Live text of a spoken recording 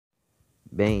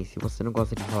Bem, se você não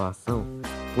gosta de enrolação,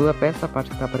 pula para essa parte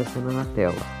que tá aparecendo na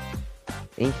tela.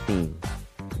 Enfim,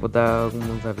 vou dar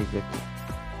alguns avisos aqui.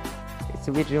 Esse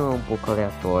vídeo é um pouco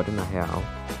aleatório, na real.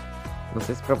 Não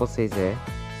sei se pra vocês é,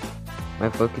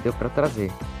 mas foi o que deu pra trazer.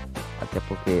 Até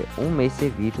porque um mês sem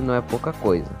vídeo não é pouca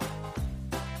coisa.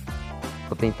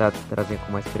 Vou tentar trazer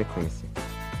com mais frequência.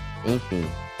 Enfim,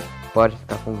 pode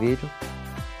ficar com o vídeo.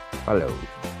 Valeu!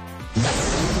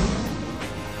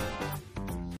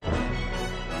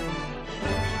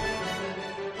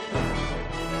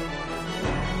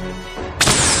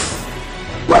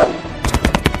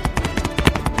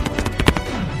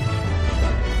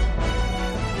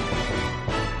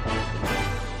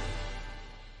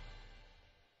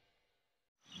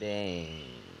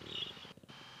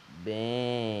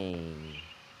 Bem,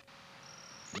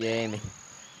 game.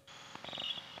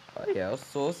 Olha, é o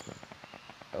Sos, mano.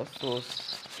 É o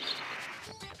Sos.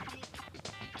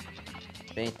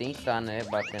 Bem, tentar, né?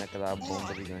 Batendo aquela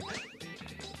bomba gigante.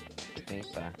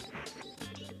 Tentar.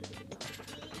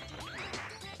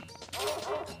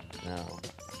 Não.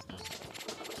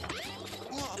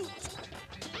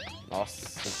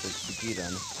 Nossa, eu tô se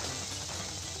virando.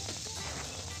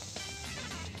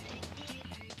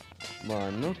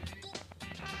 Mano.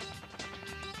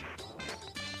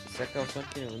 Isso aqui é o som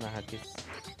que eu narrar aqui.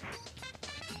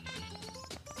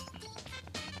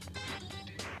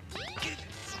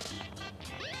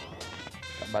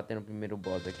 Tá batendo o primeiro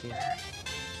boss aqui.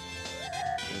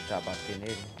 Tentar bater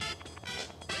nele.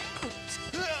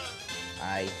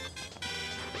 Ai.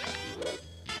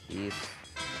 Isso.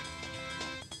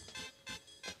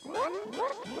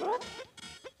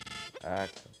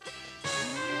 Taca.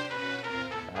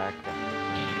 Taca.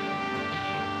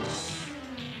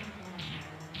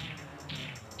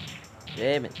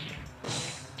 É, man.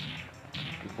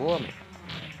 De boa, man.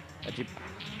 Tá de...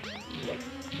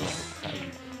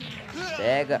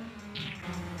 Pega.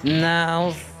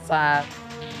 Não sabe.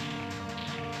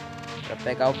 Pra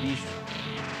pegar o bicho.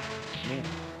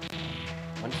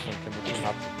 Olha só, que é muito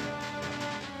rápido.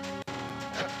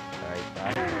 Aí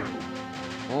tá.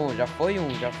 Já foi um.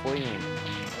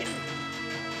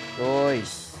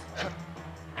 Dois.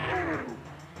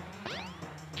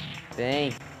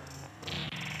 Tem.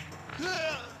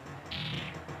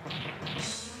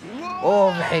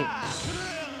 Ô, velho.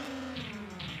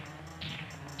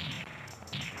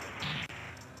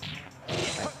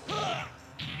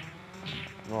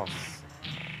 Nossa.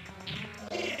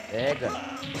 Pega.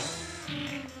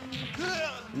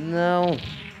 Não.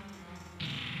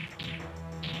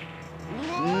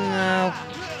 Não.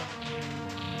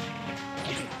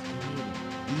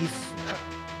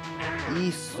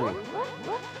 Isso.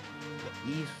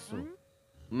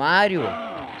 Mario.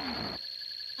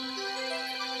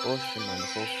 Oxe, mano,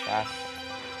 sou saço.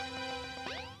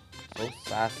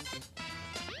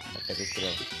 Vai pegar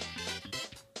estrela.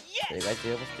 Pegar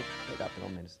estrela, você tem que pegar, pelo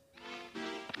menos.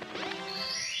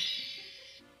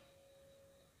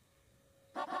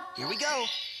 Here we go.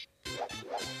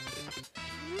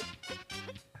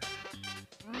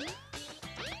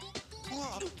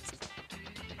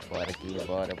 Bora aqui,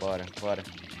 bora.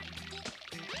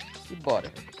 E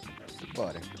bora.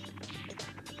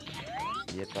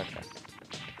 E pra cá.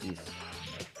 Isso.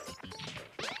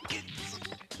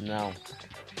 Não.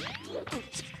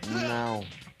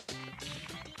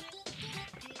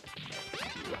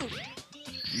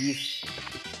 Isso.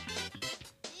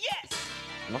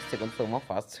 Nossa, segundo foi uma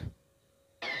fácil.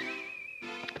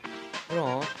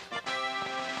 Pronto.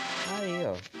 Aí,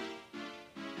 ó.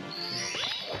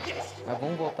 Mas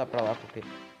vamos voltar pra lá porque...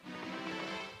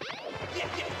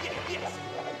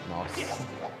 Nossa.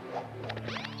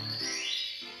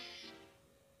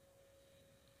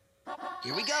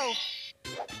 Here we go.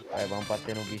 Aí vamos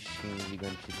bater no bichinho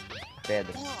gigante de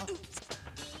pedra.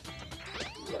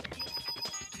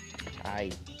 Ai.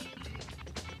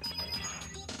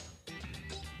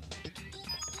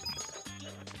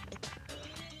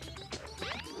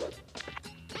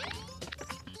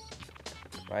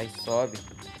 Vai, sobe.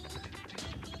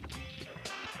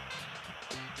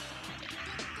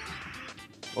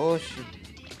 Oxi.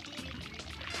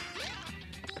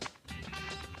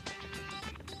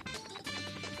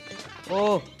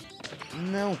 Oh,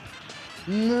 não.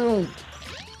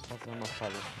 Fazer uma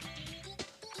falha.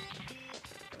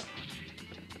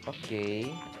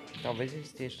 Ok. Talvez eu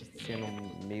esteja sendo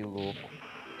meio louco,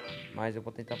 mas eu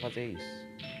vou tentar fazer isso.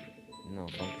 Não,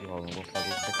 só que rola, não vou fazer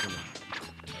isso aqui não.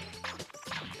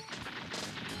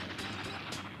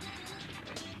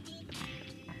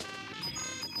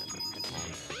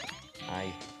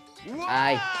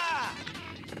 Ai.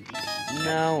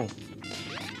 Não.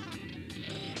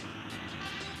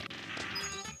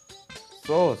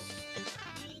 Sos.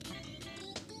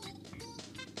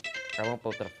 Ah, vamos pra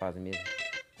outra fase mesmo.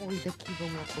 Corrida aqui,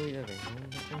 vamos na corrida, velho.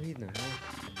 Vamos na corrida, vamos.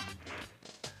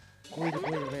 Corrida,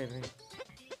 velho.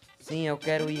 Sim, eu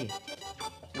quero ir.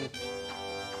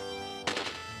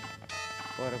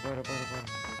 Bora.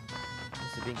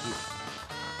 Se bem que...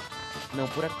 Não,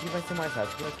 por aqui vai ser mais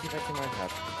rápido.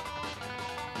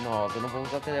 Nossa, eu não vou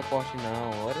usar teleporte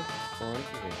não. Olha o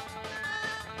Sonic, velho.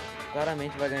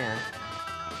 Claramente vai ganhar.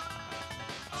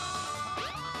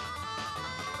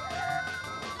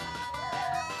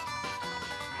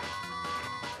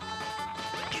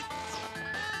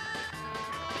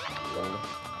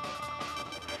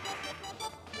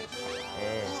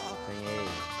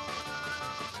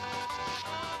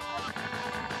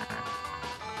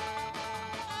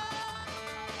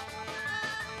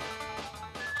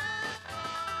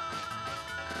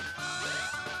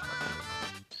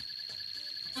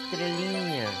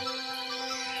 Ganhei.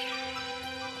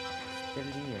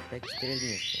 Estrelinha. Pega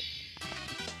estrelinha.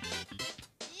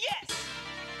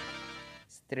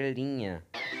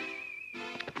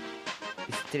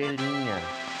 Estrelinha.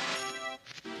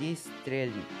 Que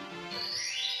estrela.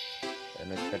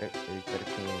 Eu espero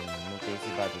que não tenha esse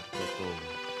barulho que eu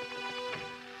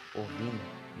tô ouvindo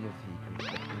no vídeo.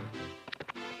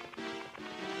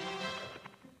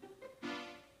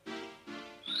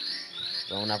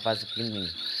 Vamos na fase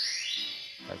primeiro.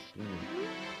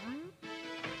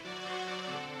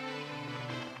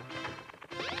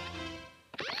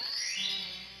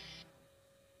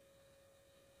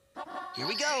 Here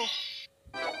we go.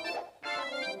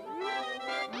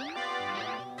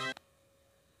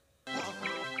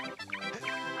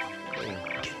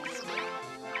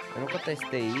 Eu nunca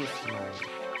testei isso, mas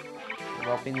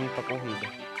vou aprender pra corrida.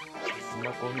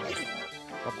 Vamos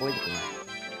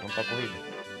pra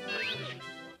corrida.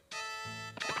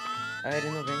 Ah, ele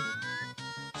não vem.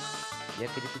 E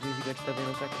aquele pedido gigante também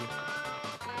não tá aqui.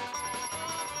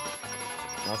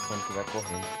 Nossa, o Sonic vai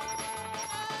correndo.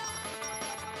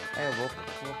 Eu vou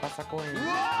passar correndo.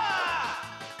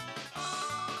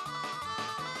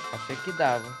 Achei que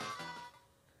dava.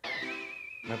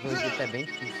 Mas pelo jeito é bem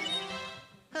difícil.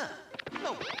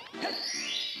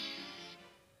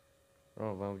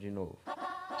 Pronto, vamos de novo.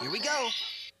 Here we go.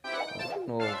 De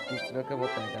novo. Que estrela que eu vou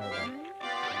pegar, velho?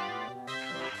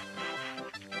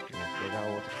 Vou pegar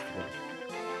outra estrela.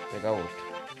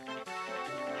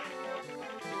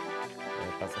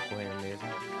 Passa correndo mesmo.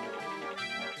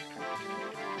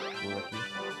 Pula aqui.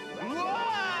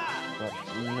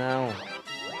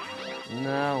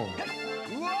 Não.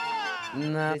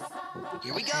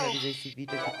 Here we go. Eu realizei esse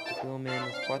vídeo aqui com pelo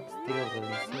menos 4 estrelas ali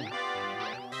em cima.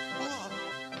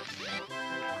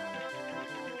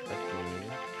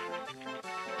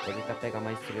 Vou tentar pegar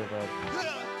mais estrelas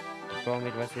aqui.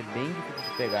 Provavelmente vai ser bem difícil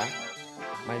de pegar,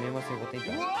 mas mesmo assim eu vou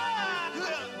tentar.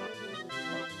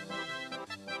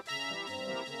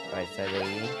 Vai, sai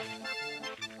daí.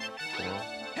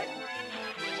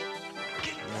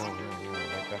 Não,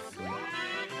 vai pra cima.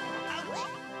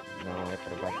 Não, é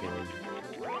pra bater hoje.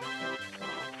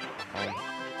 Vai.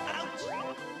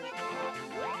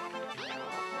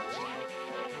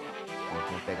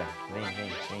 Vamos pegar. Vem.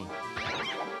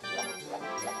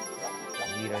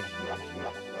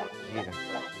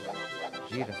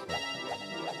 Gira só.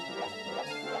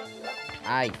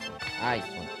 Ai.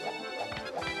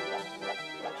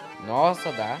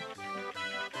 Nossa, dá.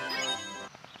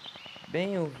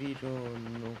 Bem, o vídeo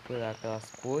não foi lá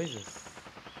aquelas coisas.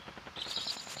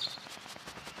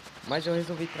 Mas eu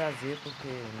resolvi trazer porque,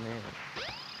 né,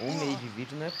 um mês de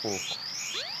vídeo não é pouco.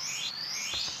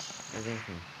 Mas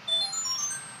enfim.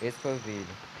 Esse foi o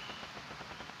vídeo.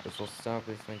 Eu sou o Sam,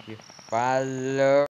 aqui. Falou!